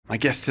My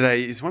guest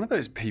today is one of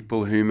those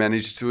people who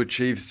managed to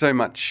achieve so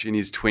much in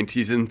his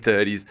 20s and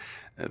 30s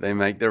that they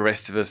make the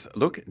rest of us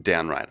look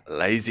downright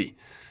lazy.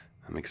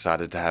 I'm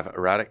excited to have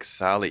Radek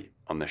Sali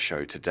on the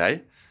show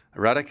today.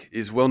 Radek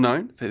is well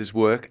known for his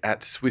work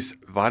at Swiss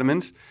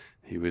Vitamins.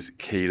 He was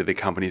key to the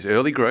company's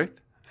early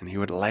growth, and he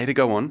would later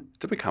go on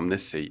to become the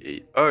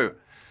CEO.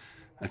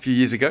 A few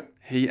years ago,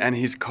 he and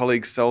his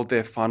colleagues sold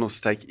their final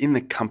stake in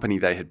the company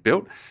they had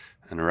built,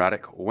 and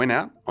Radek went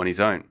out on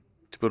his own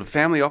to build a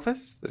family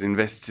office that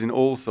invests in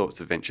all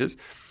sorts of ventures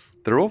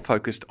that are all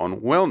focused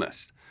on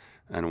wellness.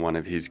 And one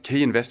of his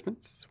key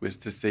investments was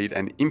to seed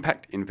an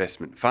impact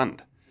investment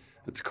fund.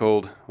 It's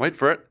called, wait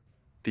for it,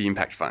 the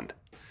Impact Fund.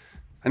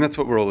 And that's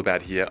what we're all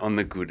about here on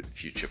the Good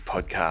Future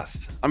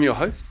podcast. I'm your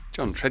host,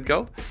 John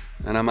Treadgold,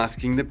 and I'm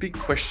asking the big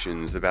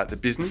questions about the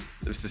business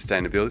of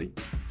sustainability,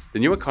 the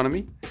new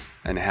economy,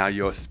 and how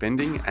your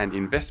spending and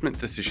investment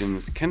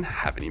decisions can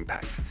have an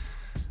impact.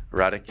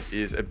 Radek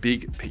is a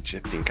big picture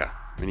thinker,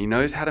 and he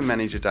knows how to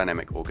manage a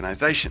dynamic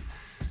organisation.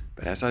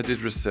 But as I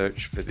did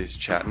research for this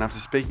chat, and after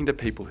speaking to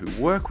people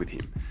who work with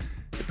him,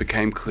 it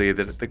became clear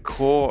that at the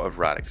core of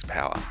Radek's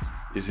power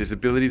is his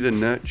ability to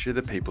nurture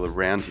the people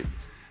around him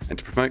and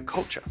to promote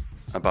culture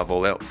above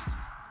all else.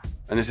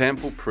 And there's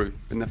ample proof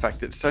in the fact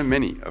that so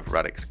many of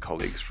Radek's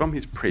colleagues from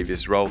his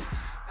previous role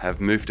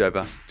have moved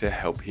over to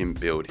help him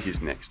build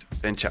his next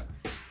venture.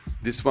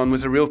 This one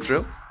was a real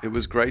thrill. It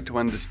was great to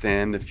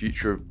understand the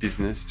future of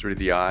business through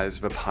the eyes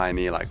of a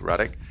pioneer like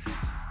Radek,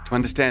 to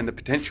understand the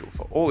potential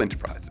for all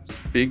enterprises,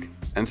 big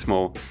and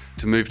small,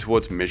 to move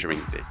towards measuring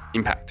their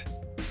impact.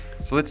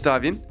 So let's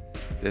dive in.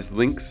 There's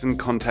links and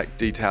contact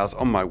details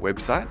on my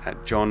website at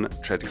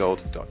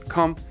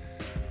johntreadgold.com.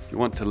 If you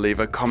want to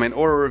leave a comment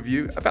or a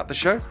review about the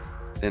show,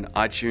 then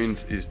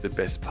iTunes is the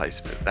best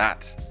place for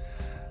that.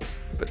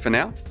 But for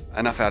now,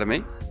 enough out of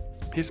me.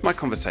 Here's my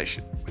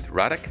conversation with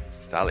Radek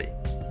Sali.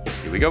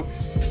 Here we go.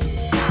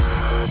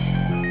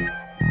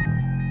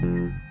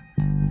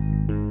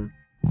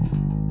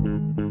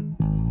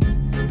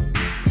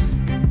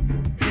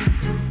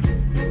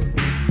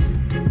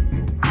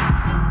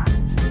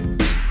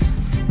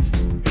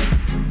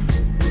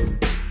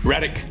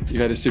 Radek,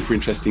 you've had a super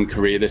interesting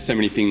career. There's so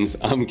many things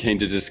I'm keen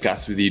to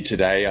discuss with you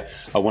today.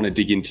 I want to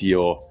dig into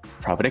your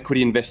private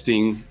equity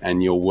investing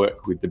and your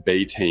work with the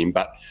B team.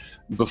 But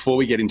before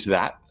we get into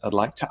that, I'd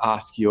like to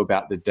ask you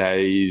about the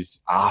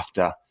days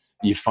after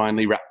you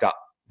finally wrapped up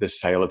the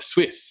sale of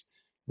Swiss,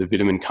 the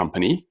vitamin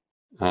company.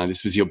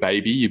 This was your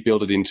baby. You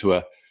built it into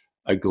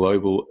a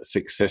global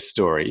success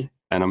story,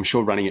 and I'm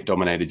sure running it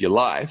dominated your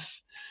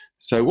life.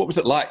 So what was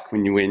it like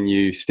when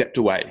you stepped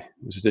away?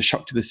 Was it a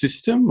shock to the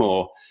system,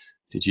 or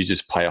did you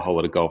just play a whole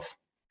lot of golf?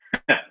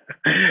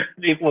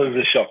 It was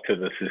a shock to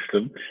the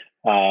system.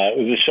 It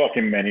was a shock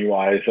in many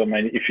ways. I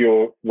mean, if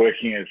you're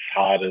working as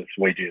hard as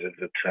we did as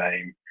a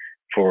team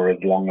for as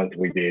long as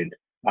we did,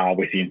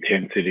 with the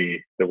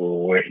intensity that we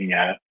were working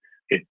at,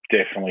 it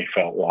definitely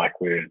felt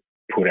like we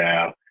put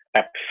our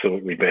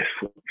absolutely best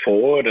foot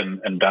forward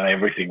and done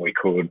everything we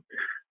could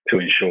to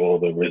ensure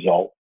the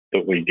result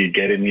that we did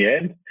get in the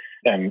end.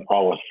 And I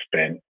was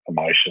spent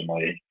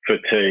emotionally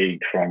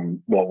fatigued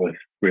from what was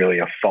really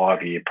a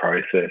 5-year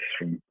process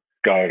from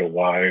go to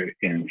woe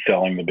in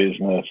selling the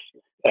business,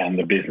 and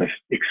the business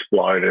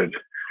exploded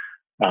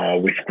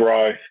with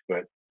growth,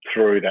 but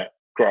through that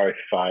growth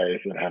phase,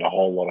 it had a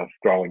whole lot of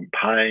growing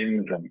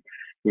pains, and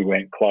we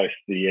went close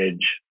to the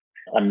edge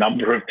a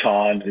number of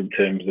times in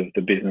terms of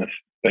the business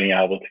being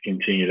able to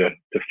continue to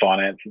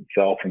finance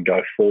itself and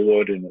go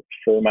forward in its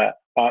format.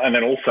 And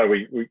then also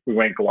we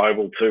went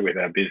global too with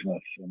our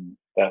business, and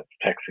that's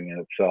taxing in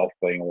itself,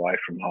 being away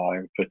from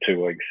home for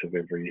 2 weeks of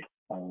every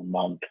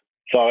month.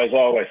 So as I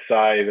always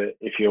say, that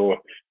if you're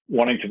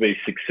wanting to be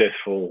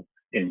successful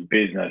in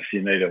business,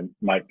 you need to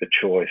make the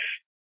choice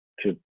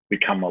to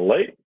become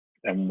elite.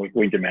 And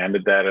we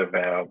demanded that of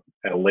our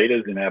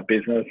leaders in our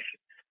business,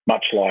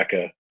 much like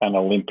an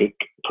Olympic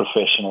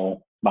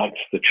professional makes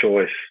the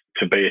choice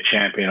to be a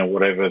champion or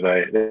whatever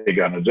they're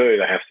going to do.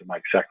 They have to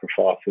make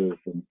sacrifices,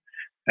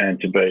 and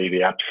to be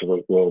the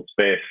absolute world's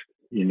best,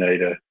 you need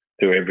to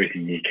do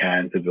everything you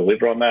can to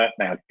deliver on that.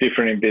 Now, it's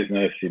different in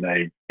business. You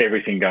need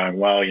everything going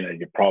well. You need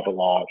your private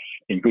life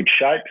in good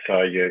shape.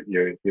 So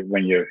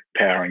when you're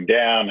powering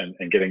down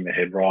and getting the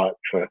head right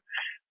for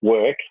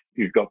work,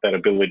 you've got that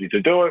ability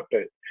to do it,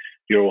 but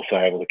you're also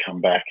able to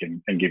come back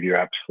and give your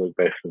absolute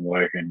best in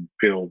work and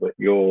feel that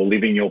you're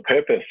living your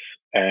purpose,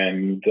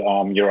 and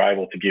you're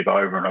able to give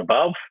over and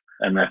above.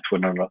 And that's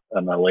when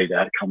an elite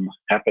outcome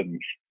happens.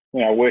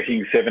 You know,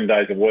 working 7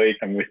 days a week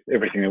and with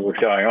everything that was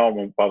going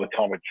on, by the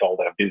time we'd sold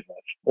our business,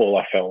 all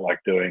I felt like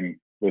doing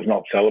was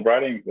not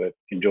celebrating, but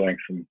enjoying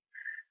some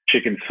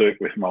chicken soup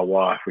with my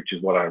wife, which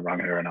is what I rang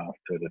her and asked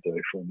her to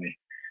do for me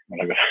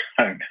when I got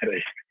home that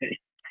evening.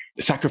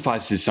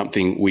 Sacrifice is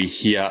something we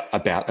hear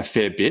about a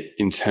fair bit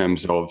in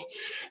terms of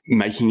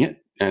making it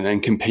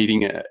and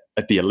competing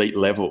at the elite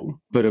level.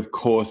 But of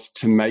course,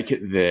 to make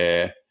it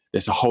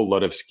there's a whole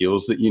lot of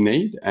skills that you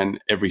need, and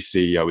every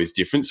CEO is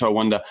different. So I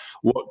wonder,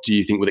 what do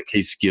you think were the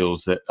key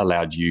skills that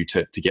allowed you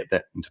to get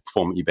that and to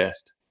perform at your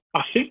best?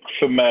 I think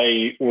for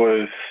me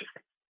was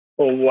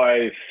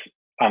always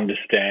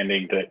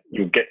understanding that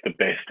you'll get the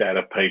best out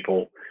of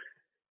people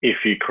if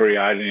you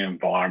create an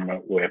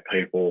environment where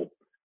people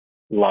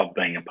love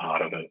being a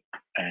part of it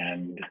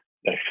and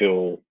they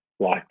feel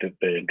like that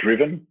they're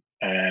driven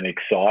and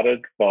excited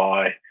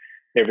by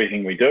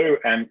everything we do,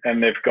 and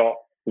they've got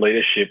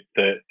leadership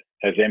that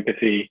has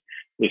empathy,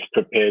 is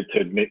prepared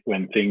to admit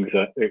when things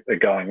are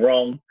going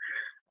wrong,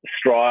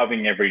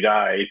 striving every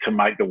day to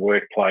make the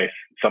workplace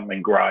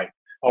something great.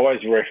 I always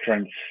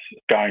reference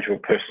going to a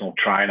personal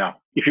trainer.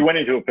 If you went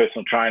into a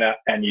personal trainer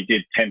and you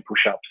did 10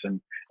 push-ups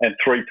and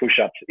 3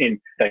 push-ups in,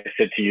 they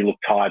said to you, look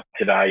tired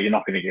today, you're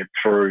not going to get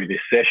through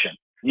this session.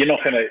 You're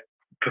not going to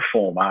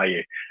perform, are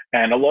you?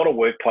 And a lot of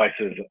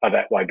workplaces are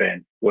that way,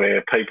 Ben,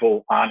 where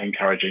people aren't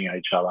encouraging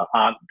each other,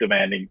 aren't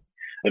demanding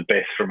the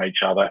best from each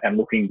other and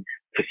looking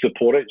to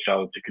support each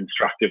other to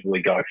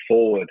constructively go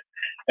forward.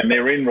 And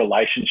they're in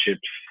relationships.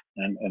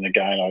 And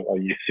again, I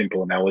use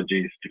simple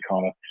analogies to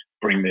kind of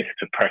bring this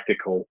to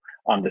practical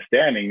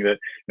understanding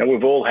that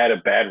we've all had a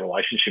bad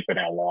relationship in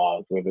our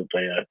lives, whether it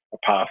be a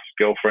past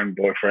girlfriend,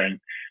 boyfriend,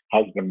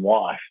 husband,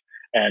 wife.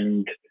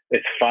 And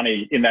it's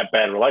funny, in that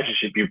bad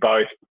relationship, you're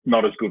both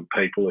not as good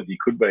people as you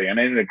could be. And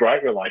in a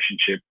great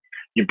relationship,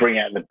 you bring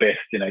out the best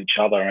in each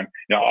other. And,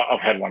 I've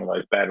had one of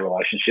those bad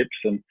relationships,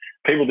 and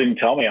people didn't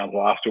tell me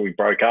until after we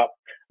broke up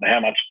how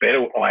much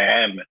better I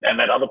am and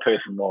that other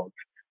person was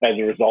as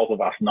a result of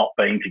us not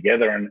being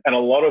together. And a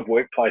lot of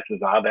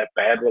workplaces are that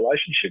bad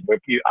relationship where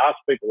you ask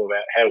people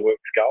about how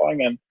work's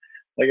going and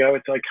they go,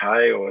 it's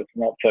okay, or it's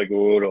not so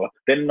good, or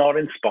they're not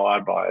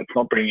inspired by it. It's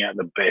not bringing out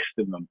the best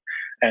in them.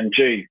 And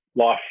gee,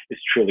 life is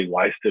truly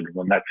wasted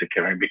when that's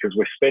occurring because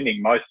we're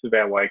spending most of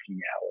our waking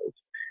hours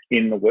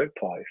in the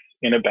workplace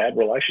in a bad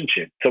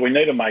relationship. So we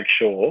need to make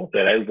sure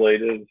that as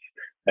leaders,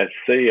 as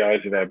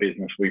CEOs of our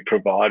business, we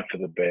provide for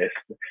the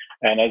best.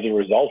 And as a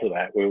result of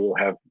that, we will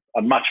have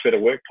a much better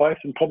workplace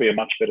and probably a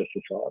much better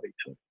society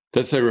too.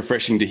 That's so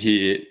refreshing to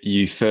hear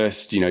you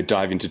first,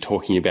 dive into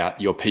talking about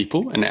your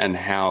people and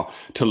how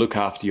to look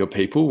after your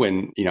people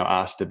when,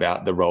 asked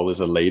about the role as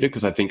a leader.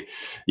 Because I think,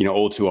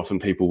 all too often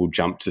people will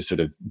jump to sort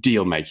of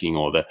deal making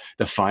or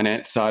the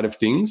finance side of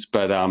things.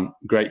 But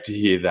great to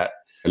hear that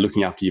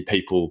looking after your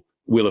people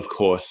will, of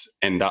course,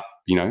 end up,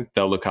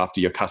 they'll look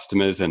after your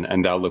customers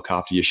and they'll look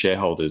after your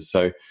shareholders.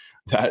 So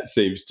that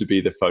seems to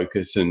be the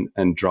focus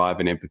and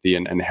drive and empathy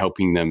and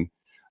helping them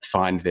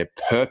find their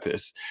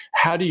purpose.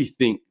 How do you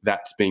think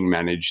that's being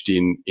managed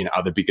in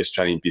other big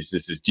Australian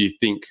businesses? Do you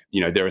think,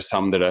 there are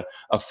some that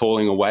are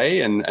falling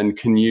away and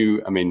can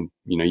you,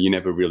 you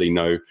never really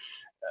know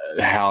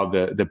how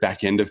the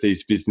back end of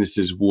these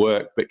businesses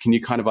work, but can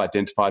you kind of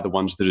identify the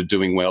ones that are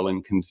doing well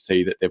and can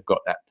see that they've got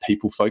that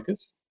people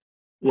focus?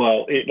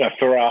 Well,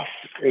 for us,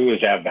 it was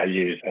our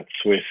values at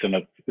Swiss, and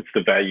it's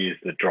the values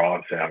that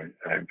drives our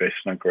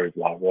investment group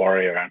like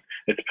Warrior, and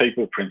it's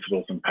people,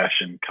 principles and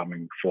passion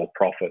coming for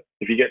profit.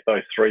 If you get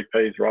those 3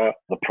 Ps right,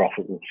 the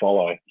profit will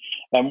follow.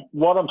 And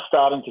what I'm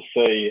starting to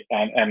see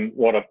and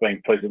what I've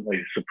been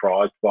pleasantly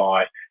surprised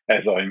by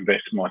as I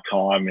invest my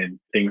time in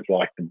things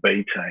like the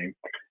B team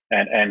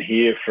and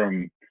hear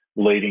from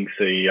leading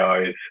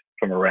CEOs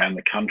from around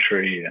the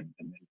country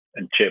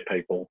and chair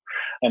people,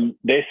 and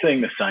they're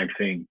seeing the same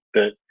thing,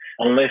 that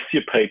unless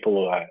your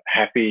people are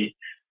happy,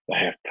 they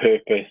have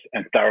purpose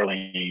and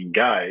thoroughly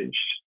engaged,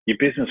 your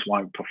business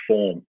won't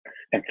perform.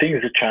 And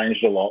things have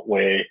changed a lot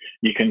where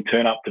you can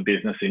turn up to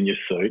business in your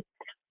suit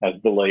as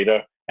the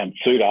leader and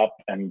suit up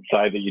and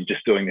say that you're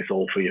just doing this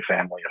all for your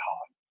family at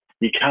home.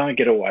 You can't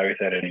get away with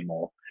that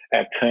anymore.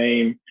 Our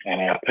team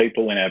and our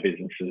people in our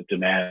businesses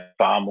demand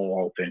far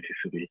more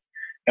authenticity.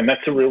 And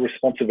that's a real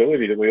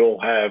responsibility that we all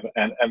have,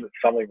 and it's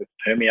something that's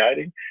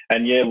permeating.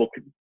 And yeah, look,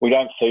 we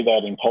don't see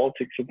that in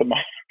politics at the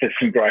moment. There's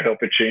some great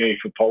opportunity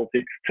for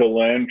politics to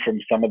learn from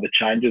some of the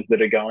changes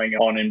that are going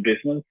on in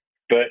business.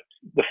 But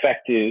the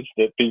fact is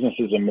that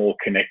businesses are more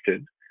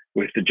connected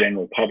with the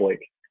general public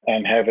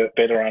and have a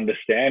better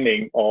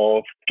understanding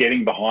of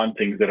getting behind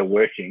things that are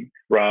working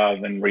rather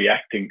than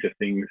reacting to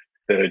things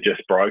that are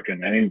just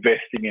broken, and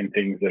investing in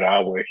things that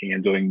are working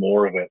and doing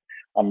more of it,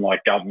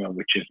 unlike government,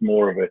 which is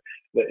more of it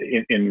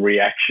in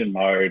reaction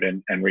mode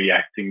and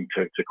reacting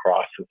to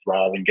crisis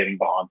rather than getting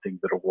behind things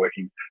that are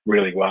working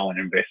really well and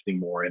investing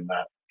more in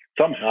that.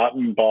 So I'm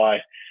heartened by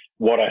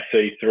what I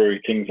see through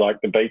things like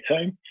the B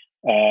team,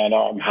 and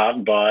I'm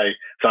heartened by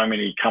so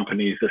many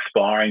companies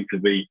aspiring to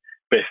be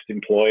best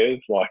employers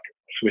like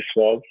Swiss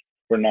was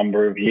for a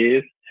number of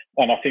years.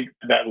 And I think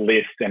that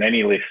list, and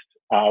any list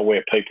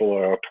where people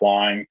are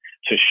applying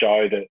to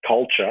show that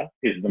culture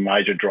is the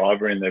major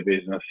driver in their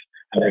business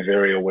and they're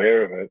very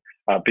aware of it,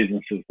 are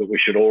businesses that we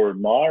should all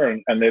admire,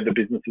 and they're the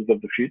businesses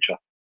of the future.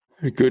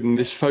 Very good. And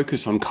this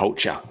focus on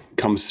culture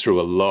comes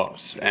through a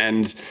lot.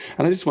 And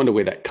I just wonder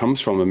where that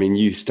comes from. I mean,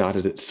 you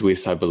started at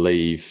Swiss, I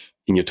believe,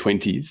 in your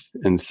 20s.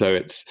 And so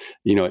it's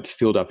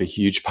filled up a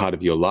huge part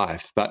of your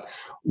life. But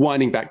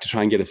winding back to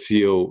try and get a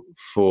feel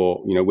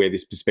for, where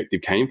this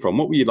perspective came from,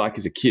 what were you like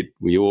as a kid?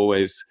 Were you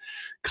always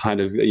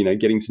kind of,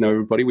 getting to know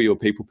everybody? Were you a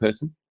people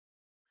person?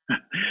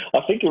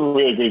 I think a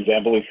really good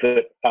example is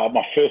that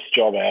my first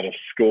job out of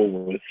school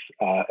was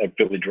at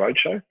Village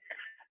Roadshow,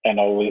 and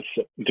I was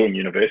doing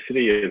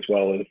university as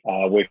well as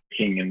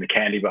working in the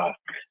candy bar.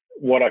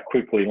 What I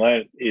quickly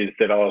learned is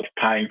that I was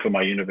paying for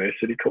my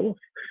university course,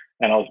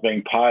 and I was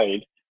being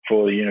paid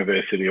for the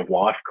University of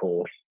Life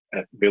course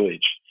at Village.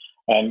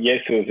 And yes,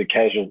 it was a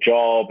casual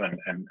job,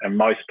 and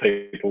most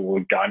people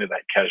would go into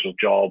that casual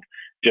job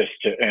just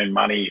to earn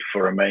money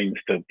for a means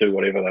to do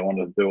whatever they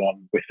wanted to do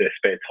on with their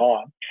spare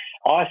time.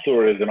 I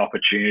saw it as an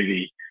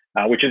opportunity,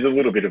 which is a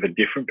little bit of a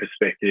different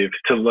perspective,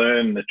 to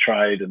learn the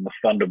trade and the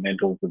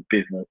fundamentals of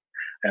business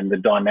and the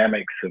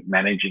dynamics of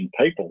managing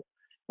people.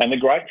 And the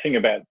great thing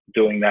about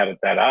doing that at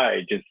that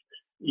age is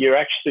you're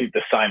actually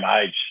the same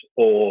age,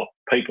 or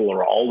people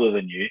are older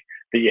than you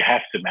that you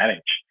have to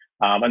manage.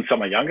 And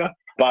some are younger,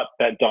 but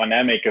that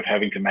dynamic of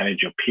having to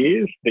manage your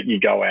peers that you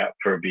go out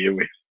for a beer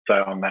with,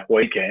 so on that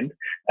weekend,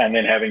 and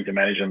then having to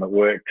manage them at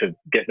work to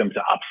get them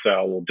to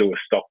upsell or do a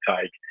stock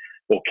take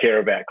or care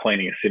about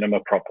cleaning a cinema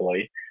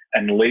properly,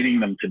 and leading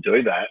them to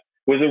do that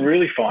was a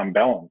really fine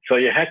balance. So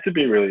you had to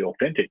be really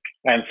authentic.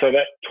 And so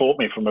that taught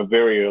me from a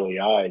very early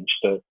age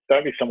that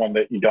don't be someone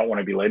that you don't want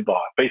to be led by.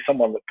 Be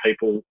someone that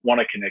people want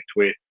to connect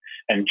with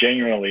and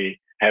genuinely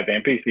have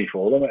empathy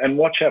for them, and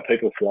watch how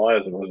people fly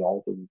as a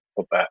result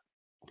of that.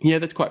 Yeah,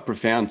 that's quite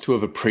profound to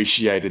have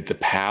appreciated the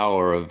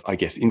power of, I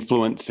guess,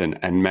 influence and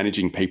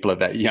managing people at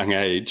that young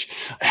age.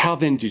 How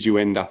then did you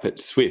end up at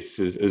Swiss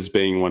as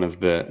being one of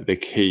the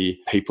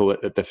key people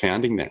at the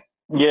founding there?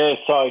 Yeah,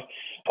 so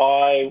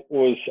I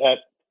was at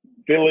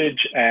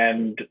Village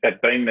and had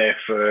been there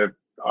for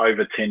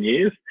over 10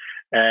 years.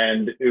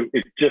 And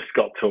it just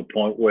got to a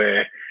point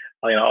where,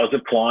 I was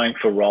applying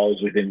for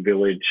roles within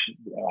Village,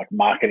 like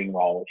marketing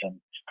roles,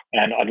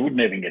 and I wouldn't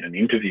even get an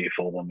interview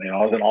for them.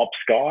 I was an ops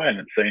guy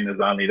and seen as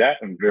only that,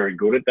 and very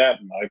good at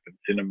that, and opened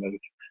cinemas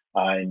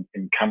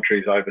in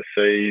countries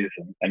overseas,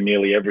 and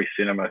nearly every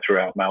cinema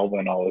throughout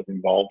Melbourne I was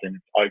involved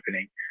in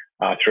opening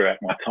throughout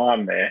my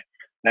time there.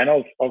 And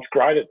I was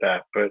great at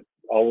that, but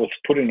I was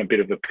put in a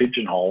bit of a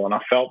pigeonhole, and I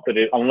felt that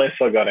unless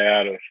I got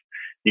out of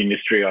the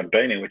industry I'd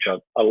been in, which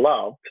I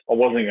loved, I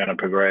wasn't going to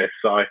progress.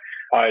 So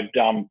I'd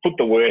put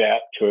the word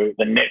out to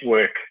the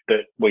network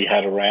that we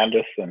had around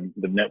us, and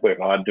the network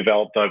I'd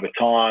developed over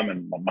time.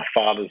 And my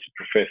father's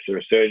a professor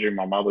of surgery,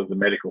 my mother's a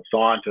medical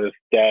scientist.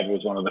 Dad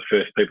was one of the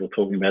first people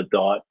talking about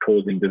diet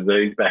causing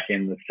disease back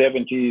in the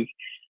 70s.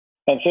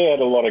 And so I had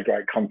a lot of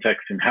great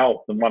contacts in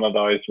health. And one of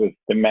those was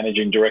the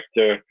managing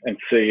director and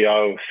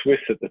CEO of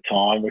Swiss at the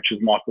time, which was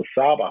Michael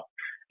Saba.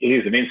 He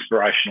was an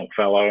inspirational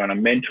fellow and a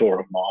mentor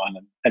of mine.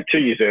 And 2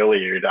 years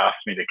earlier, he'd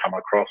asked me to come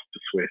across to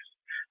Swiss.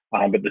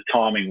 But the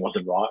timing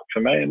wasn't right for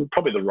me, and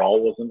probably the role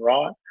wasn't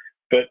right.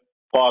 But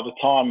by the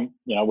time,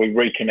 we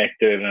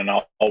reconnected and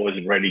I was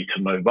ready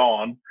to move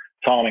on,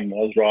 timing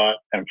was right.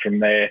 And from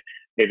there,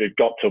 it had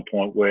got to a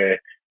point where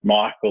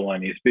Michael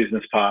and his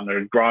business partner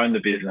had grown the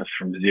business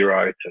from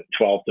 0 to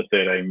 12 to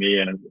 13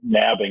 million, and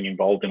now being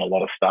involved in a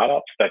lot of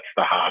startups. That's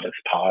the hardest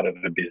part of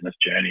the business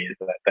journey, is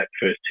that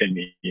first 10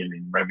 million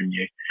in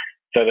revenue.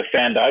 So the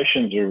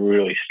foundations were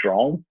really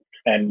strong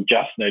and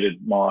just needed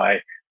my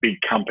big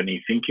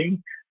company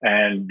thinking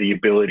and the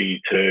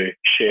ability to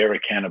share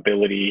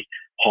accountability,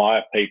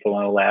 hire people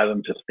and allow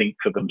them to think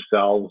for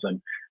themselves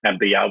and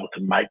be able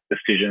to make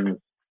decisions,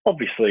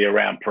 obviously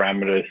around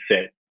parameters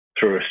set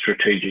through a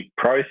strategic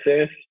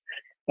process.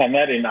 And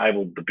that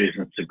enabled the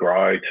business to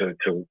grow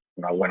to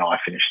when I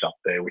finished up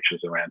there, which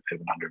was around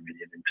 700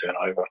 million in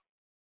turnover.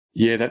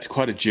 Yeah, that's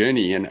quite a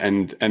journey.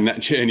 And that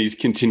journey is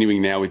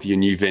continuing now with your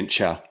new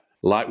venture,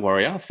 Light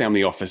Warrior,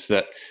 family office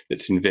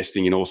that's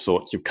investing in all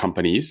sorts of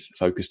companies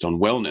focused on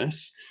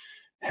wellness.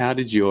 How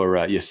did your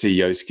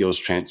CEO skills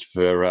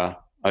transfer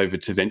over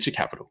to venture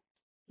capital?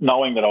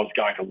 Knowing that I was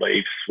going to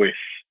leave Swiss,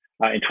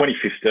 in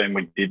 2015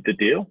 we did the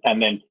deal,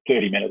 and then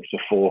 30 minutes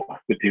before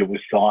the deal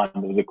was signed,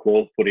 there was a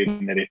clause put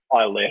in that if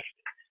I left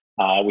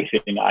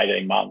within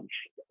 18 months,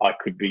 I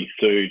could be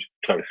sued.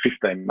 So it was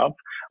 15 months.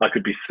 I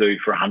could be sued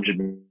for $100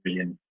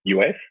 million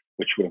US,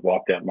 which would have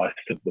wiped out most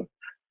of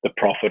the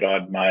profit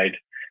I'd made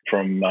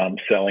from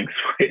selling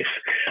Swiss.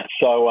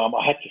 So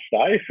I had to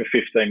stay for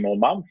 15 more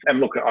months.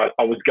 And look,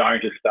 I was going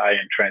to stay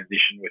and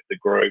transition with the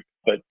group,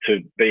 but to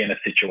be in a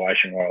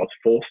situation where I was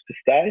forced to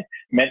stay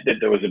meant that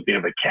there was a bit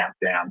of a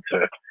countdown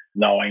to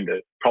knowing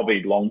that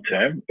probably long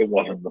term it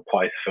wasn't the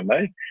place for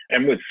me.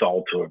 And we'd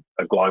sold to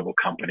a global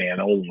company,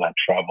 and all that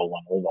travel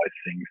and all those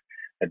things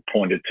had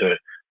pointed to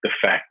the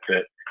fact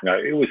that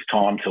it was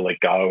time to let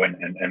go and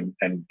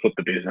put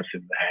the business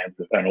in the hands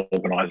of an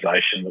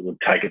organisation that would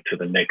take it to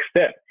the next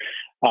step.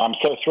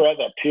 So throughout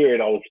that period,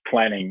 I was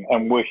planning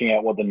and working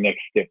out what the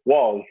next step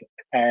was.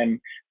 And,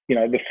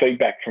 the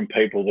feedback from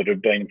people that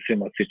had been in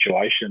similar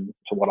situations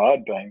to what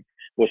I'd been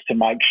was to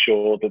make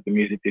sure that the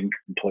music didn't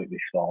completely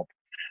stop,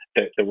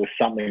 that there was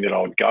something that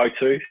I would go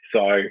to.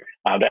 So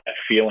that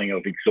feeling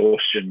of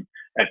exhaustion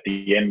at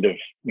the end of,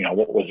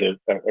 what was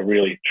a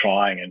really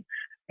trying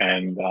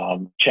and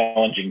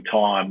challenging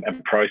time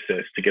and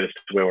process to get us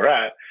to where we're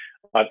at,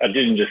 I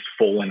didn't just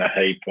fall in a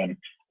heap and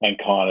and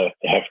kind of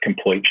have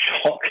complete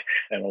shock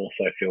and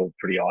also feel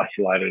pretty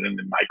isolated and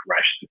then make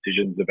rash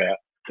decisions about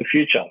the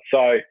future.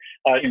 So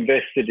I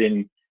invested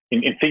in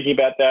thinking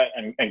about that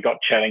and got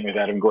chatting with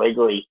Adam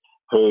Gregory,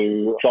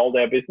 who sold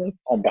our business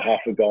on behalf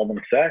of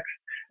Goldman Sachs.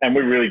 And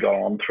we really got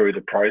on through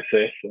the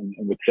process and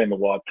would seen the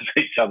light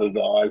to each other's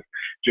eyes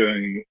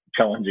during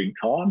challenging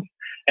times.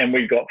 And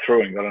we got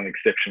through and got an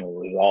exceptional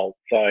result.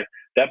 So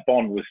that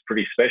bond was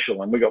pretty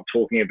special. And we got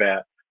talking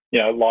about,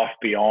 life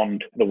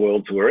beyond the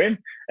worlds we're in,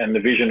 and the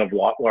vision of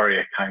Light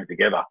Warrior came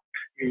together.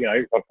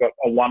 I've got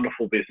a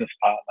wonderful business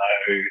partner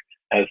who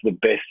has the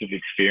best of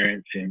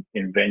experience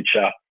in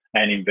venture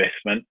and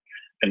investment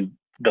and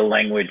the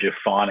language of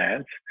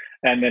finance.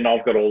 And then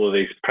I've got all of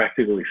these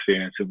practical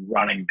experience of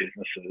running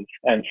businesses.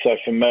 And so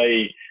for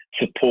me,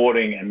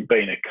 supporting and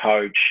being a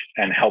coach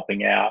and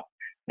helping out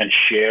and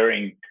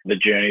sharing the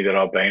journey that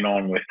I've been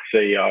on with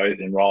CEOs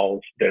in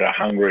roles that are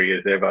hungry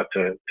as ever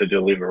to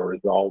deliver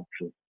results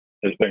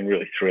has been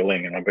really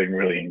thrilling. And I've been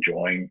really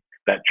enjoying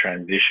that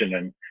transition.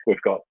 And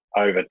we've got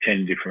over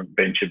 10 different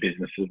venture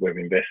businesses we've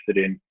invested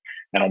in.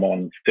 And I'm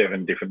on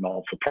 7 different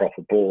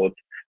not-for-profit boards.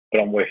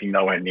 But I'm working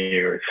nowhere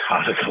near as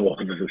hard as I was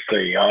as a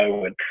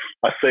CEO. And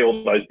I see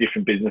all those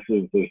different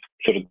businesses as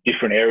sort of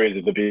different areas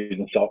of the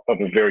business of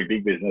a very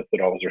big business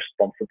that I was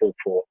responsible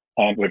for.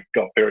 And we've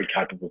got very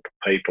capable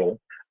people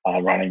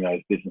running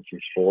those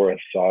businesses for us.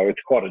 So it's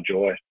quite a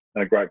joy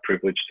and a great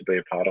privilege to be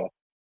a part of.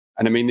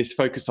 And I mean, this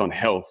focus on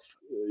health,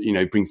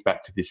 brings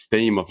back to this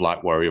theme of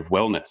Light Warrior of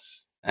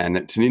wellness. And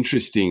it's an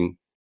interesting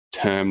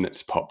term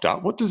that's popped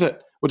up. What does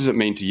it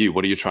mean to you?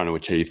 What are you trying to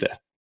achieve there?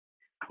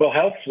 Well,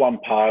 health's one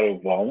part of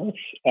wellness,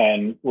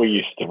 and we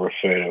used to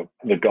refer to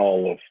the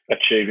goal of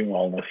achieving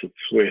wellness at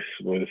Swiss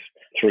was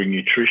through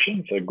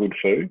nutrition, so good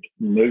food,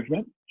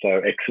 movement, so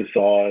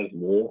exercise,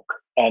 walk,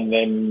 and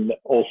then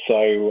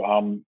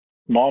also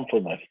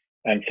mindfulness,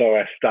 and so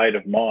our state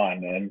of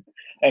mind.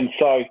 And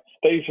so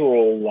these are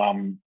all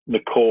the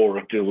core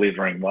of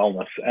delivering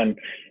wellness. And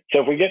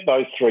so if we get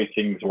those 3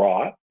 things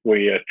right,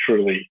 we are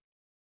truly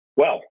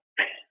well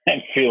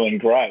and feeling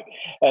great.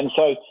 And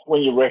so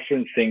when you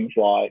reference things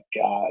like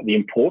the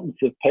importance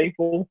of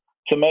people,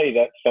 to me,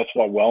 that's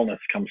why wellness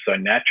comes so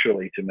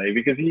naturally to me,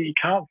 because you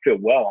can't feel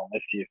well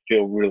unless you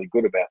feel really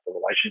good about the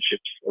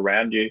relationships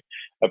around you,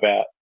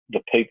 about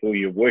the people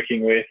you're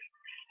working with.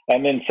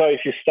 And then so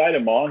if your state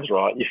of mind's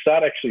right, you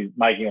start actually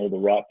making all the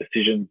right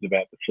decisions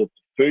about the sorts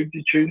of foods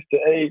you choose to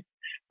eat.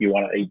 You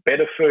want to eat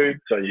better food,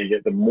 so you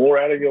get the more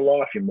out of your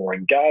life, you're more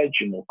engaged,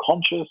 you're more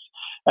conscious.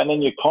 And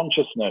then your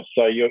consciousness,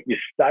 so your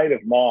state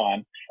of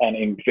mind and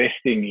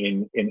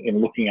investing in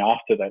looking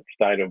after that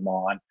state of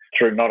mind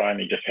through not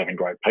only just having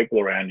great people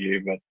around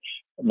you, but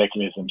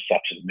mechanisms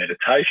such as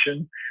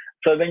meditation.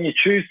 So then you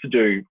choose to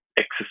do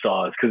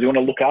exercise because you want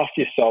to look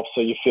after yourself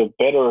so you feel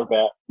better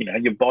about,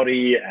 your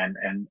body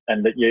and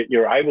that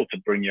you're able to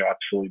bring your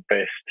absolute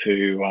best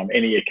to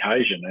any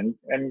occasion.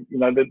 And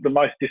the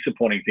most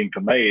disappointing thing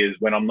for me is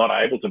when I'm not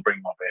able to bring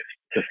my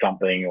best to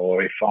something,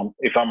 or if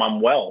I'm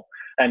unwell.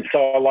 And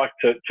so I like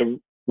to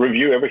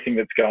review everything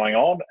that's going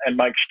on and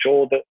make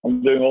sure that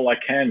I'm doing all I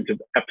can to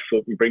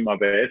absolutely bring my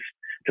best,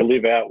 to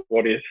live out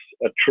what is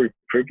a true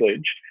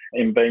privilege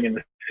in being in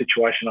the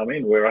situation I'm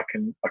in, where I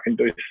can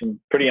do some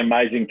pretty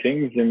amazing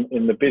things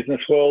in the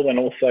business world and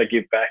also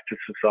give back to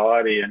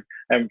society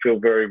and feel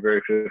very,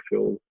 very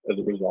fulfilled as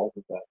a result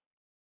of that.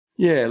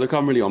 Yeah, look,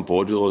 I'm really on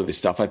board with all of this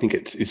stuff. I think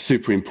it's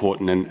super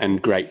important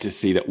and great to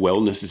see that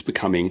wellness is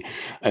becoming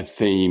a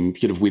theme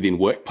sort of within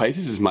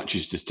workplaces as much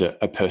as just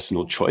a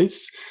personal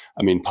choice.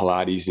 I mean,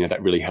 Pilates,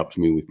 that really helped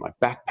me with my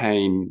back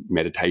pain.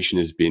 Meditation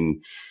has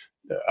been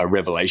a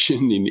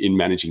revelation in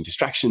managing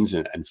distractions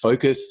and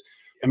focus.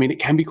 I mean, it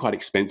can be quite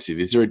expensive.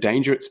 Is there a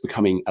danger it's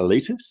becoming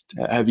elitist?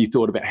 Have you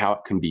thought about how it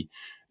can be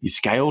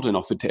scaled and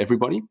offered to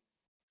everybody?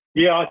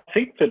 Yeah, I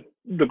think that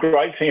the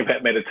great thing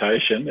about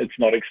meditation, it's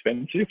not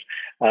expensive.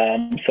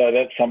 So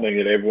that's something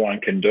that everyone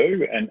can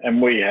do.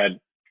 And we had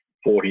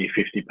 40,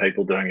 50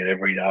 people doing it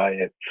every day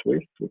at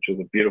Swiss, which was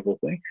a beautiful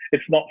thing.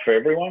 It's not for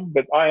everyone,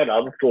 but I had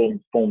other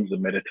forms of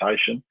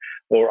meditation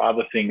or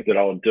other things that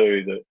I would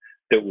do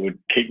that would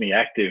keep me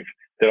active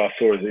that I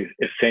saw as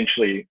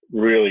essentially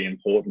really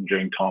important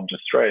during times of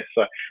stress.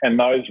 And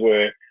those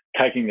were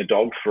taking the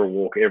dogs for a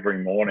walk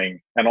every morning.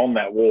 And on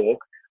that walk,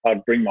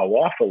 I'd bring my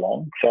wife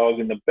along. So I was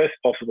in the best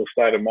possible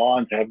state of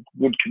mind to have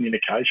good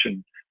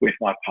communication with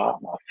my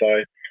partner.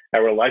 So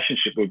our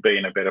relationship would be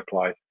in a better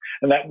place.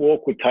 And that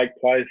walk would take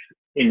place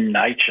in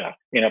nature,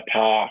 in a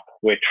park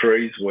where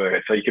trees were,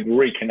 so you could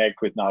reconnect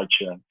with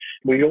nature.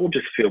 We all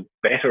just feel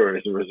better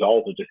as a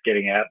result of just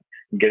getting out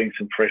and getting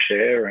some fresh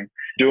air and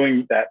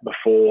doing that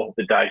before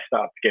the day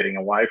starts getting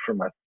away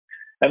from us.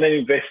 And then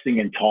investing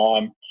in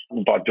time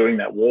by doing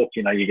that walk,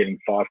 you're getting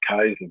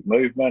 5Ks of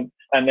movement,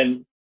 and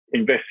then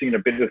investing in a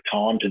bit of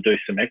time to do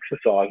some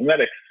exercise. And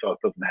that exercise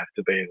doesn't have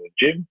to be in the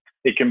gym.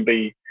 It can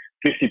be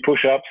 50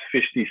 push-ups,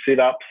 50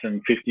 sit-ups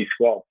and 50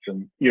 squats,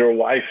 and you're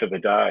away for the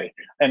day.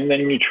 And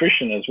then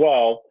nutrition as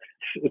well.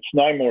 It's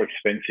no more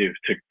expensive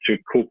to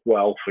cook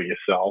well for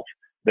yourself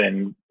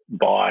than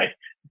buy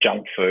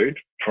junk food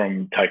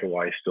from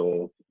takeaway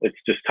stores. It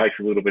just takes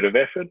a little bit of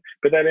effort,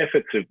 but that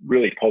effort's a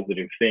really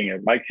positive thing.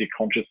 It makes you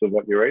conscious of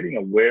what you're eating,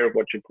 aware of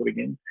what you're putting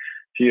in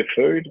to your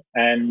food,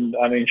 and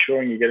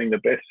ensuring you're getting the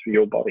best for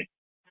your body.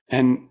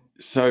 And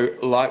so,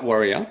 Light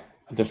Warrior,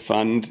 the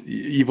fund,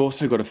 you've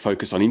also got a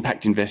focus on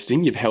impact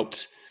investing. You've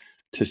helped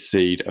to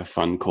seed a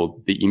fund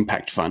called the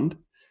Impact Fund.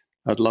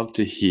 I'd love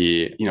to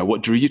hear,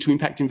 what drew you to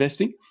impact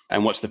investing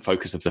and what's the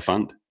focus of the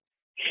fund?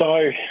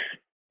 So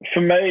for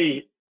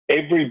me,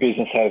 every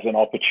business has an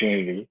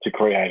opportunity to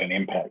create an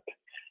impact.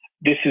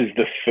 This is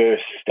the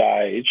first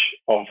stage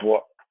of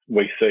what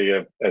we see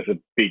as a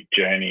big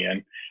journey.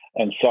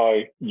 And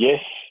so,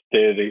 yes,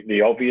 they're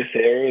the obvious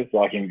areas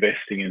like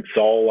investing in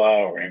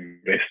solar or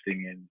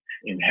investing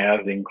in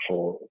housing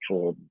for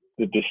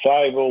the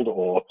disabled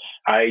or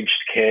aged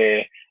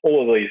care,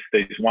 all of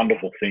these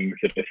wonderful things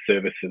that are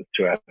services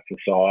to our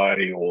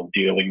society or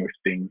dealing with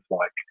things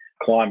like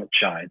climate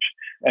change.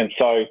 And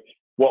so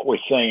what we're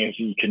seeing is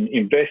you can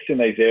invest in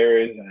these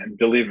areas and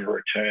deliver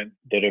returns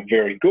that are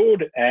very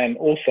good and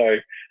also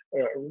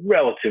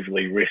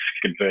relatively risk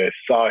adverse.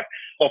 So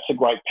that's a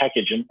great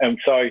package. And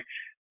so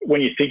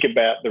when you think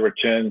about the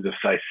returns of,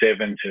 say,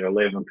 7 to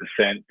 11%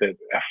 that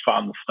our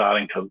fund's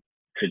starting to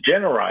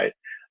generate,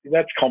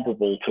 that's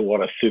comparable to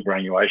what a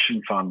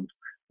superannuation fund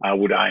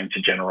would aim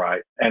to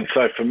generate. And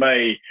so for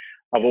me,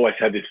 I've always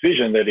had this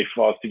vision that if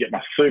I was to get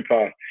my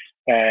super,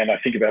 and I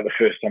think about the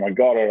first time I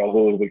got it, I was a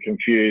little bit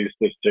confused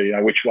as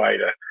to which way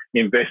to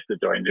invest it.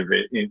 Do I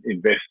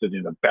invest it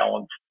in a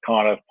balanced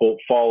kind of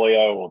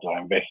portfolio, or do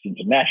I invest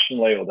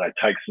internationally, or do I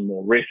take some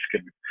more risk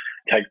and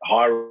take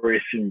high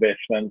risk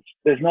investments?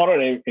 There's not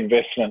an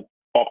investment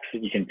box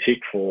that you can tick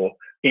for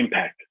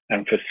impact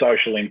and for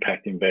social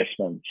impact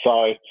investment.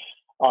 So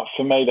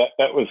for me,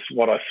 that was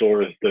what I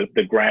saw as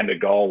the grander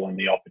goal and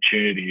the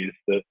opportunity is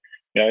that,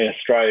 in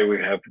Australia, we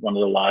have one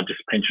of the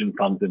largest pension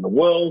funds in the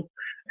world,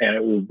 and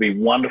it would be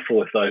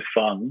wonderful if those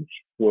funds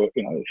were,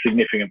 a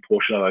significant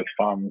portion of those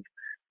funds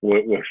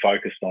were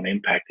focused on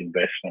impact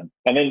investment.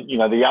 And then,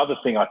 the other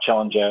thing I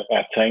challenge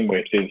our team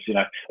with is,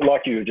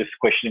 like you were just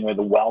questioning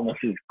whether wellness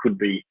could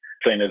be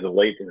seen as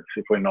elite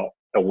if we're not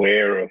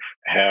aware of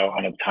how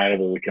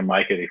unobtainable we can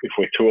make it if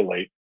we're too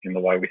elite in the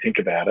way we think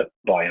about it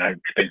by,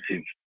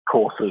 expensive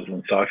courses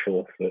and so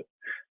forth that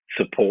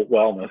support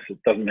wellness. It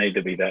doesn't need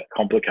to be that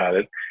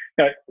complicated.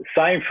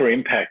 Same for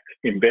impact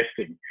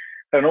investing.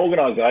 An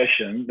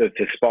organisation that's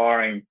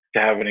aspiring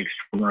to have an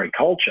extraordinary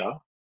culture,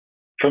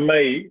 for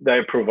me,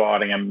 they're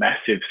providing a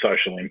massive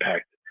social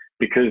impact,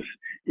 because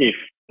if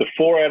the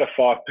 4 out of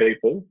 5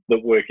 people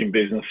that work in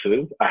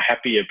businesses are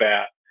happy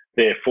about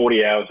their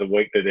 40 hours a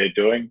week that they're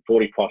doing,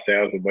 40 plus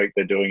hours a week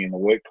they're doing in the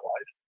workplace,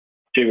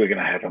 we're going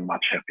to have a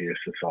much happier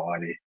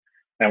society.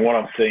 And what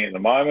I'm seeing at the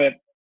moment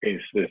is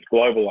there's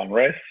global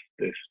unrest,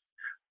 there's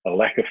a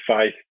lack of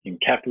faith in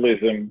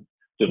capitalism,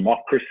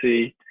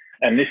 democracy,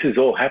 and this is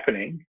all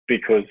happening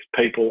because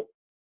people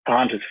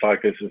aren't as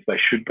focused as they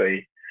should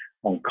be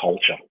on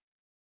culture.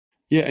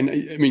 Yeah, and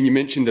I mean, you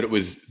mentioned that it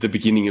was the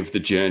beginning of the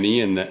journey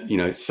and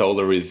that,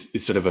 solar is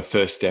sort of a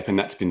first step, and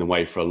that's been the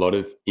way for a lot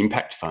of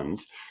impact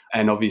funds.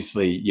 And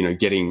obviously,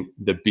 getting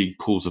the big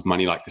pools of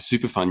money like the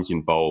super funds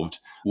involved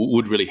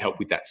would really help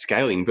with that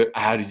scaling. But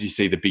how did you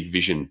see the big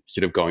vision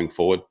sort of going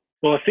forward?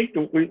 Well, I think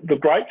the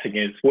great thing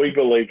is we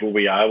believe we'll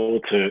be able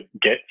to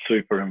get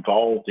super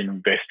involved in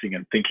investing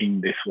and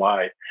thinking this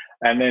way.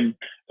 And then,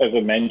 as I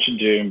mentioned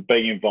to you,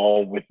 being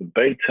involved with the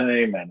B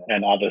team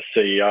and other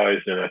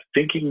CEOs that are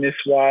thinking this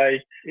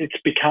way, it's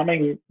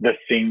becoming the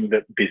thing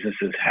that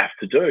businesses have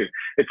to do.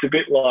 It's a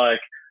bit like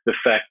the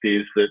fact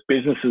is that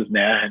businesses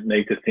now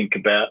need to think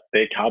about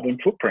their carbon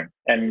footprint.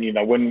 And,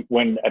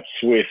 when at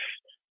Swiss,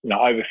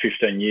 over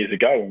 15 years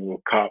ago, when we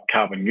were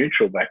carbon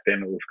neutral back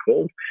then, it was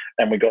called,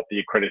 and we got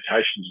the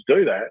accreditation to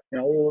do that,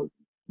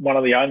 one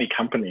of the only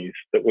companies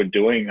that were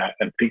doing that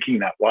and thinking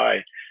that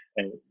way,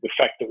 and the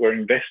fact that we're an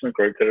investment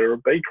group that are a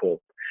B Corp,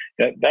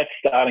 that's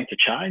starting to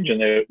change, and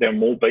there are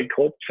more B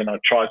Corps, and I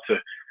tried to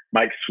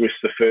make Swiss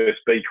the first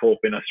B Corp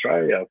in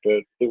Australia,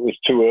 but it was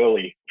too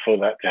early for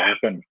that to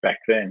happen back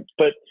then.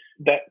 But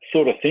that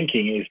sort of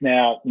thinking is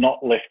now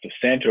not left of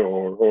centre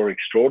or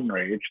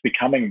extraordinary. It's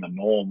becoming the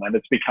norm, and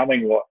it's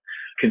becoming what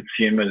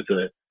consumers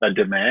are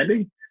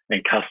demanding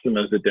and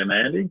customers are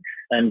demanding,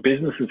 and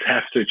businesses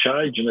have to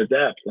change and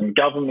adapt, and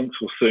governments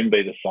will soon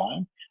be the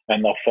same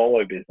and they'll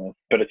follow business.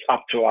 But it's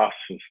up to us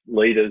as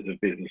leaders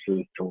of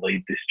businesses to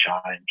lead this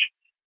change.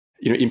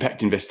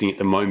 Impact investing at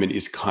the moment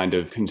is kind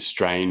of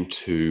constrained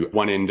to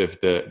one end of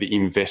the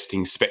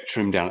investing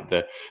spectrum down at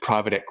the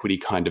private equity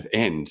kind of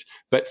end.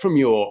 But from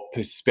your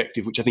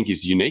perspective, which I think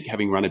is unique,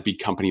 having run a big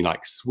company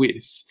like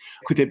Swiss,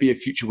 could there be a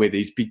future where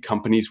these big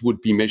companies would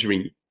be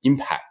measuring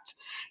impact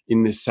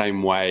in the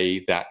same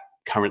way that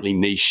currently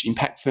niche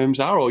impact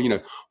firms are? Or,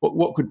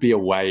 what could be a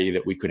way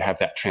that we could have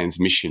that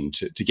transmission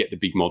to get the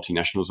big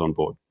multinationals on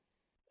board?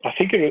 I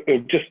think it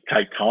would just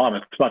take time.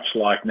 It's much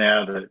like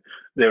now that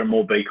there are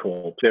more B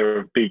Corps. There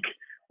are big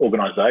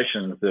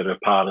organisations that are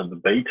part of the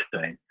B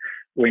team.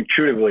 We're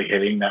intuitively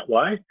heading that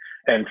way,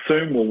 and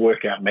soon we'll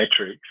work out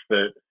metrics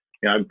that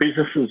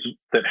Businesses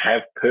that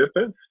have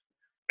purpose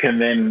can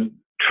then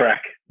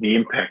track the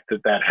impact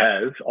that that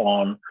has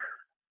on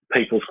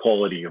people's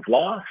quality of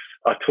life.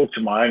 I talk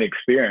to my own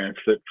experience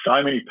that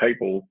so many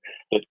people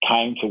that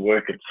came to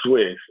work at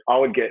Swiss, I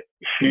would get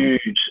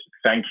huge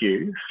thank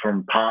yous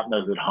from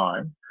partners at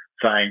home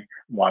saying,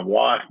 my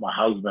wife, my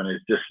husband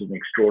is just an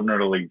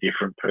extraordinarily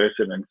different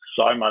person and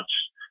so much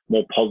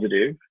more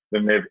positive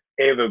than they've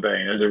ever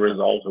been as a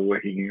result of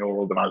working in your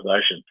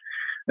organisation.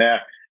 Now,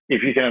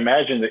 if you can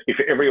imagine that if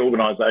every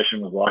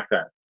organisation was like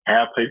that,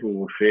 how people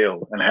would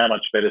feel and how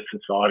much better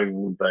society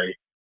would be.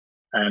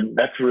 And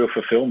that's real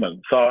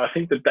fulfillment. So I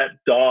think that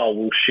dial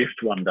will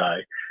shift one day.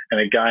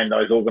 And again,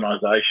 those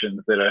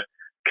organisations that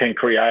can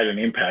create an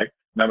impact,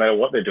 no matter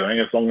what they're doing,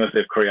 as long as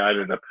they've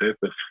created a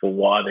purpose for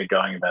why they're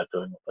going about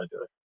doing what they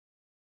do.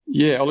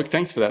 Yeah, look,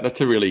 thanks for that.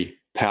 That's a really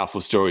powerful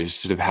story,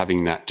 sort of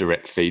having that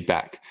direct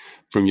feedback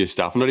from your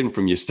staff, not even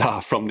from your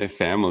staff, from their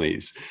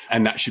families.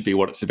 And that should be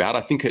what it's about.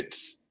 I think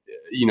it's,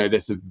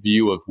 there's a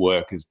view of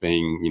work as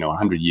being,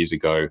 100 years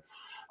ago,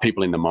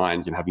 people in the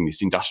mines and having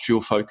this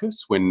industrial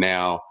focus, when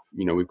now,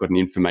 we've got an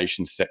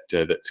information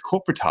sector that's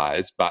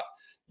corporatized. But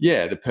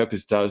yeah, the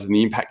purpose does and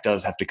the impact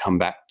does have to come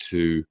back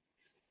to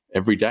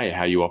every day,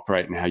 how you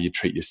operate and how you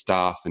treat your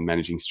staff and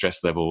managing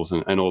stress levels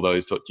and all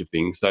those sorts of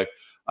things. So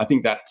I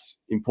think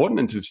that's important,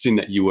 and to have seen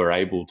that you were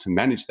able to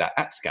manage that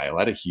at scale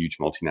at a huge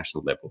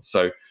multinational level.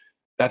 So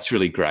that's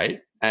really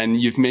great.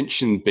 And you've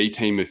mentioned B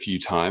Team a few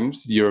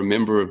times. You're a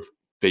member of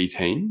B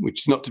Team,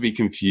 which is not to be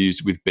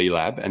confused with B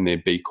Lab and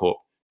their B Corp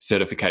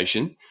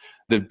certification.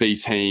 The B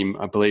Team,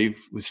 I believe,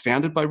 was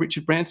founded by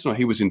Richard Branson, or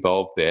he was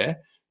involved there,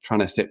 trying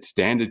to set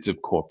standards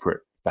of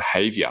corporate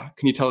behaviour.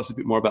 Can you tell us a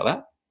bit more about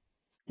that?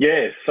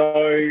 Yeah,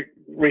 so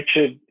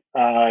Richard,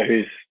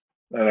 who's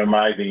an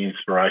amazing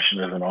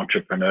inspiration as an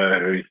entrepreneur,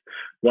 who's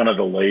one of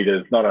the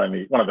leaders, not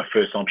only one of the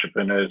first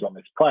entrepreneurs on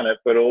this planet,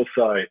 but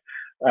also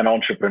an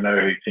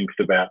entrepreneur who thinks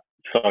about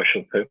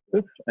social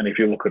purpose. And if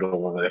you look at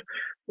all of the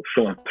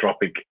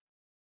philanthropic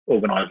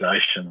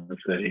organisations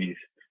that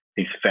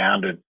he's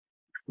founded,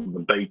 from the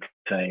B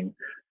Team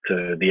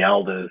to the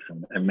Elders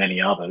and many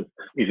others,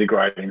 he's a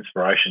great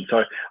inspiration.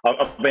 So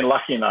I've been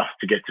lucky enough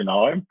to get to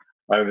know him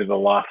over the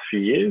last few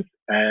years,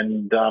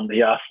 and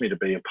he asked me to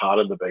be a part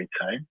of the B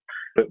Team.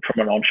 But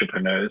from an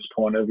entrepreneur's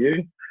point of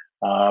view,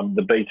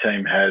 the B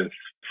Team has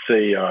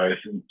CEOs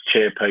and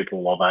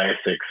chairpeople of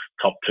ASX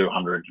top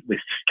 200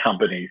 listed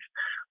companies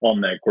on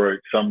that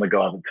group. So I'm the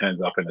guy that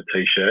turns up in a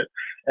T-shirt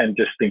and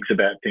just thinks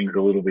about things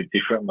a little bit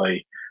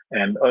differently,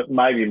 and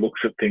maybe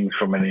looks at things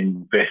from an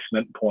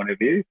investment point of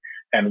view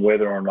and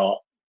whether or not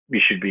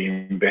we should be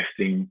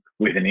investing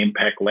with an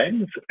impact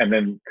lens. And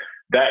then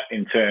that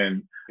in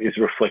turn is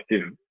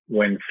reflective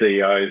when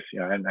CEOs,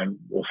 and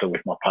also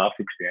with my past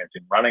experience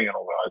in running an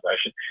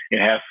organisation, in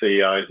how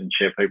CEOs and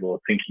chair people are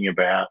thinking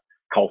about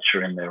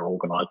culture in their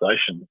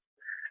organisations.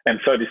 And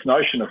so this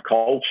notion of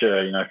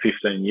culture,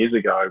 15 years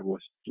ago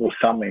was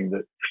something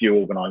that few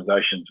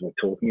organisations were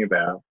talking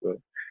about. But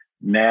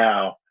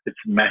now it's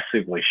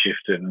massively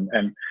shifted,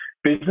 and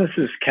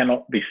businesses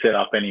cannot be set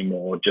up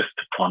anymore just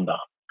to plunder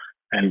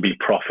and be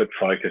profit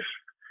focused.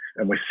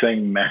 And we're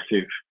seeing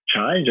massive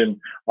change. And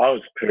I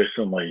was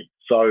personally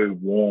so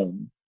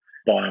warmed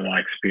by my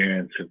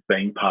experience of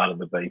being part of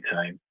the B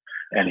Team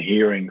and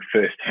hearing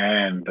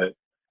firsthand that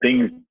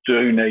things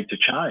do need to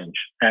change,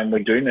 and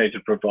we do need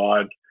to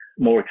provide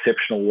more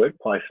exceptional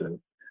workplaces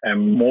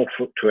and more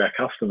to our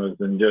customers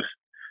than just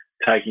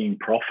taking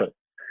profit.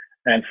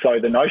 And so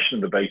the notion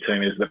of the B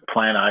Team is that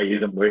plan A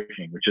isn't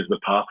working, which is the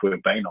path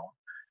we've been on.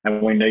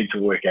 And we need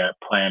to work out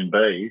plan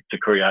B to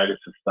create a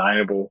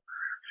sustainable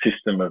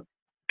system of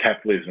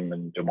capitalism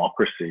and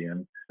democracy.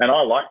 And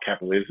I like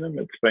capitalism.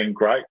 It's been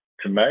great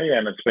to me,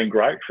 and it's been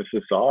great for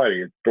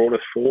society. It's brought us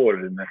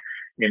forward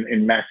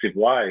in massive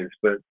ways,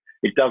 but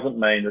it doesn't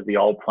mean that the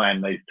old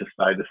plan needs to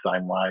stay the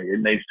same way. It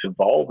needs to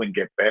evolve and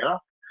get better,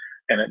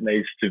 and it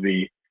needs to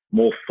be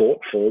more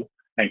thoughtful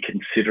and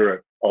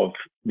considerate of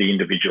the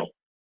individual.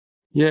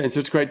 Yeah, and so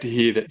it's great to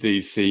hear that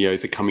these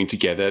CEOs are coming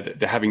together, that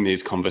they're having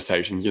these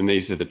conversations, and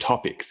these are the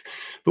topics.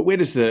 But where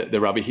does the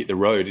rubber hit the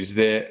road?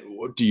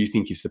 What do you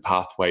think is the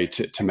pathway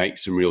to make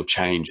some real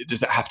change? Does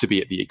that have to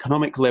be at the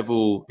economic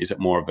level? Is it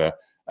more of a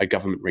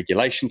government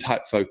regulation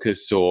type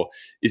focus, or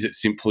is it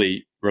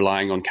simply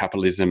relying on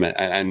capitalism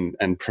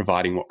and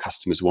providing what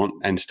customers want,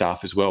 and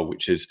staff as well,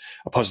 which is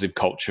a positive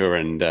culture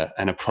and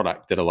a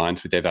product that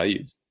aligns with their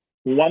values?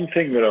 One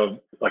thing that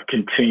I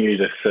continue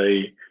to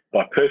see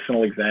by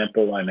personal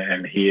example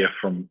and hear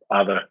from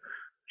other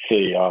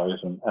CEOs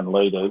and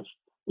leaders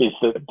is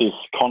that this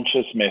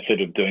conscious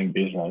method of doing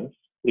business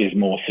is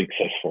more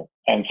successful.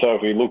 And so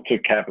if we look to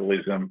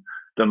capitalism,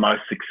 the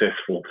most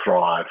successful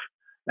thrive.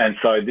 And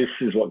so this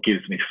is what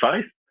gives me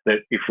faith that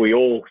if we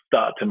all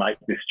start to make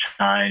this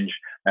change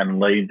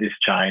and lead this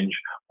change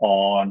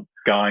on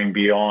going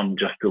beyond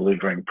just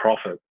delivering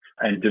profits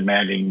and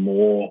demanding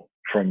more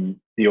from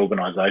the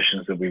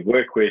organisations that we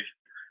work with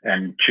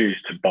and choose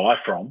to buy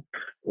from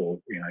or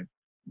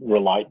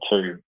relate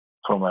to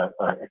from a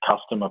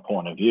customer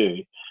point of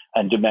view,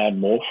 and demand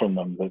more from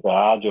them, that they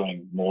are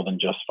doing more than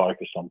just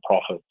focus on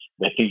profits.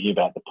 They're thinking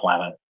about the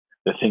planet.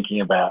 They're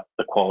thinking about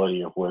the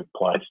quality of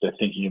workplace. They're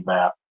thinking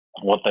about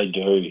what they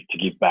do to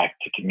give back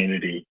to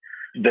community.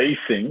 These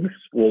things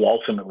will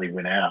ultimately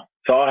win out.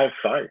 So I have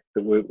faith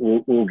that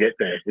we'll get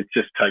there. It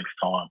just takes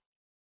time.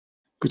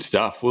 Good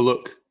stuff. Well,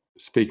 look,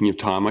 speaking of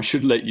time, I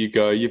should let you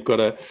go. You've got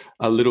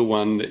a little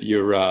one that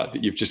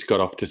you've just got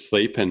off to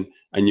sleep, and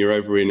you're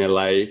over in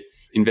LA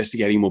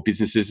investigating more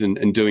businesses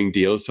and doing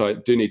deals. So I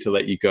do need to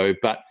let you go.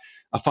 But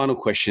a final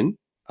question.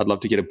 I'd love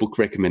to get a book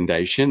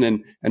recommendation,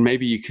 and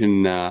maybe you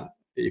can,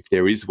 if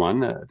there is one,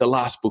 the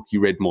last book you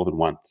read more than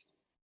once.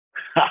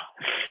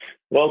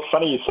 Well, it's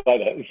funny you say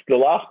that. It's the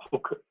last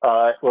book,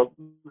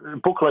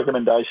 book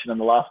recommendation, and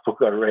the last book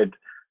I read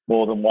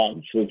more than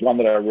once was one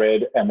that I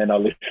read and then I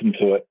listened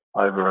to it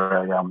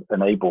over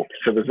an ebook.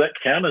 So does that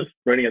count as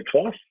reading it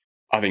twice?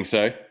 I think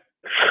so.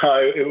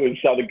 So it was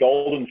The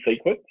Golden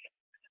Sequence,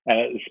 and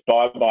it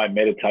was by my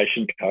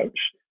meditation coach,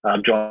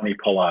 Johnny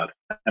Pollard.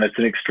 And it's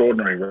an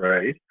extraordinary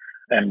read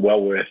and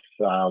well worth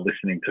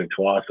listening to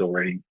twice or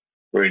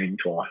reading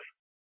twice.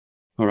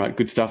 All right,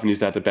 good stuff. And is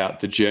that about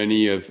the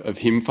journey of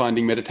him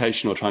finding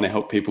meditation or trying to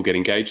help people get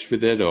engaged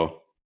with it, or?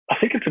 I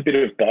think it's a bit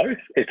of both.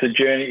 It's a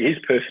journey, his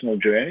personal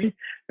journey,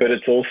 but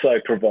it's also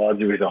provides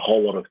you with a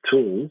whole lot of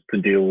tools to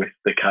deal with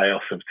the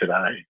chaos of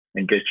today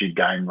and get you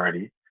game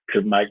ready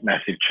to make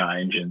massive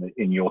change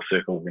in your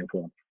circle of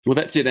influence. Well,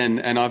 that's it.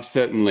 And I've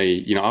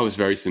certainly, I was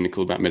very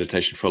cynical about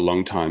meditation for a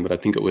long time, but I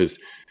think it was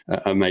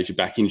a major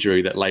back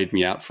injury that laid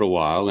me out for a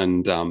while.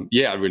 And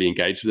I really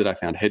engaged with it. I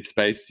found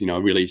Headspace,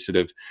 a really sort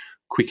of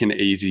quick and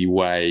easy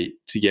way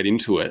to get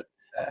into it.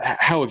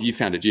 How have you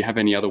found it? Do you have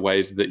any other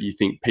ways that you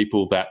think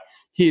people that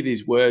hear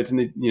these words and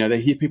they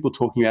hear people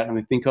talking about it and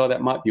they think, oh,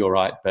 that might be all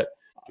right. But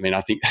I mean,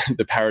 I think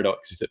the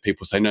paradox is that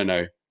people say,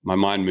 no, my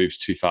mind moves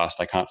too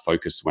fast. I can't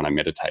focus when I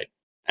meditate.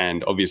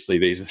 And obviously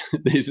these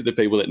are the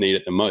people that need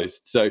it the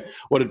most. So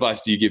what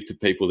advice do you give to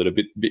people that are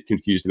a bit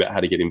confused about how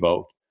to get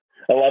involved?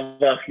 I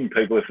love asking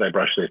people if they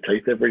brush their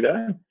teeth every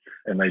day,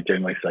 and they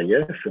generally say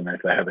yes. And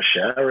if they have a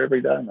shower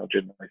every day, and they'll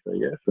generally say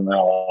yes. And then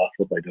I'll ask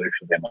what they do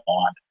for their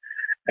mind.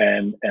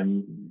 And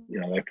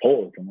they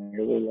pause and they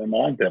go, well, their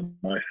mind's their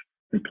most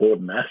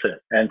important asset.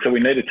 And so we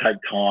need to take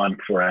time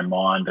for our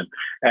mind.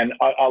 And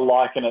I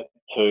liken it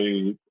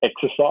to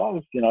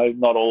exercise.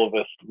 Not all of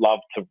us love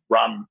to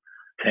run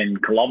 10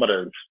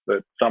 kilometres,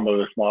 but some of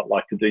us might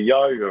like to do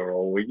yoga,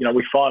 or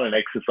we find an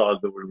exercise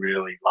that we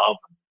really love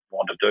and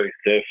want to do,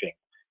 surfing.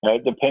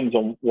 It depends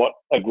on what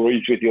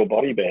agrees with your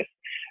body best.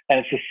 And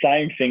it's the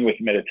same thing with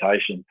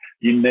meditation.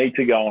 You need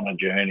to go on a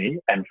journey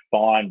and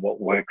find what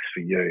works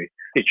for you.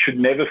 It should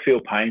never feel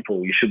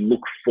painful. You should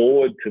look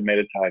forward to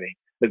meditating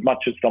as much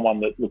as someone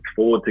that looks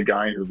forward to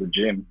going to the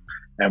gym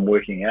and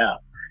working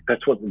out.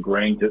 That's what's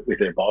agreeing with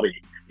their body.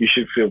 You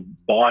should feel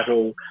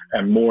vital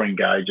and more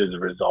engaged as a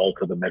result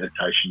of the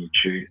meditation you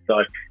choose. So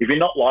if you're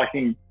not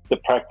liking the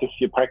practice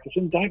you're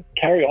practicing, don't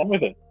carry on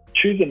with it.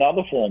 Choose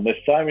another form. There's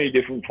so many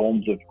different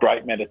forms of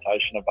great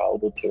meditation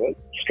available to it.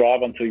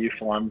 Strive until you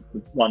find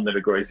one that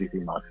agrees with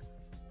you most.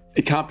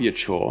 It can't be a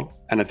chore.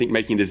 And I think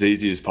making it as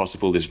easy as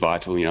possible is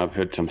vital. I've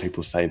heard some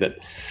people say that,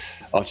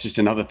 it's just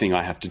another thing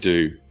I have to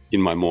do in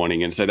my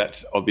morning. And so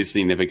that's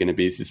obviously never going to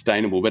be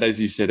sustainable. But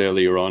as you said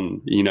earlier on,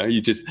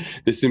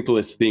 the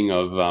simplest thing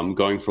of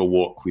going for a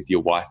walk with your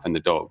wife and the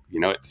dog,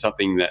 it's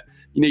something that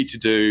you need to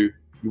do.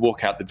 You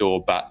walk out the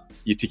door, but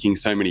you're ticking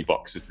so many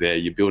boxes there.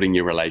 You're building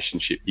your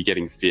relationship, you're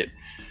getting fit,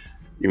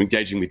 you're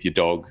engaging with your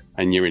dog,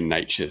 and you're in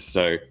nature.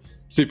 So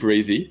super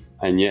easy.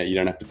 And you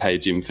don't have to pay a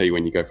gym fee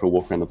when you go for a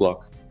walk around the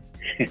block.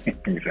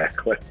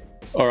 Exactly.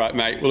 All right,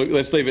 mate. Well, look,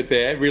 let's leave it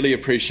there. Really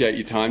appreciate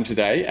your time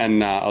today.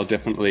 And I'll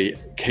definitely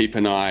keep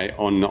an eye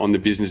on the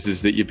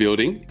businesses that you're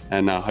building.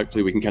 And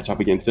hopefully we can catch up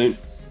again soon.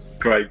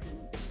 Great.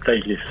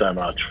 Thank you so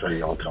much for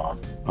your time.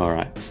 All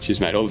right.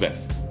 Cheers, mate. All the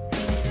best.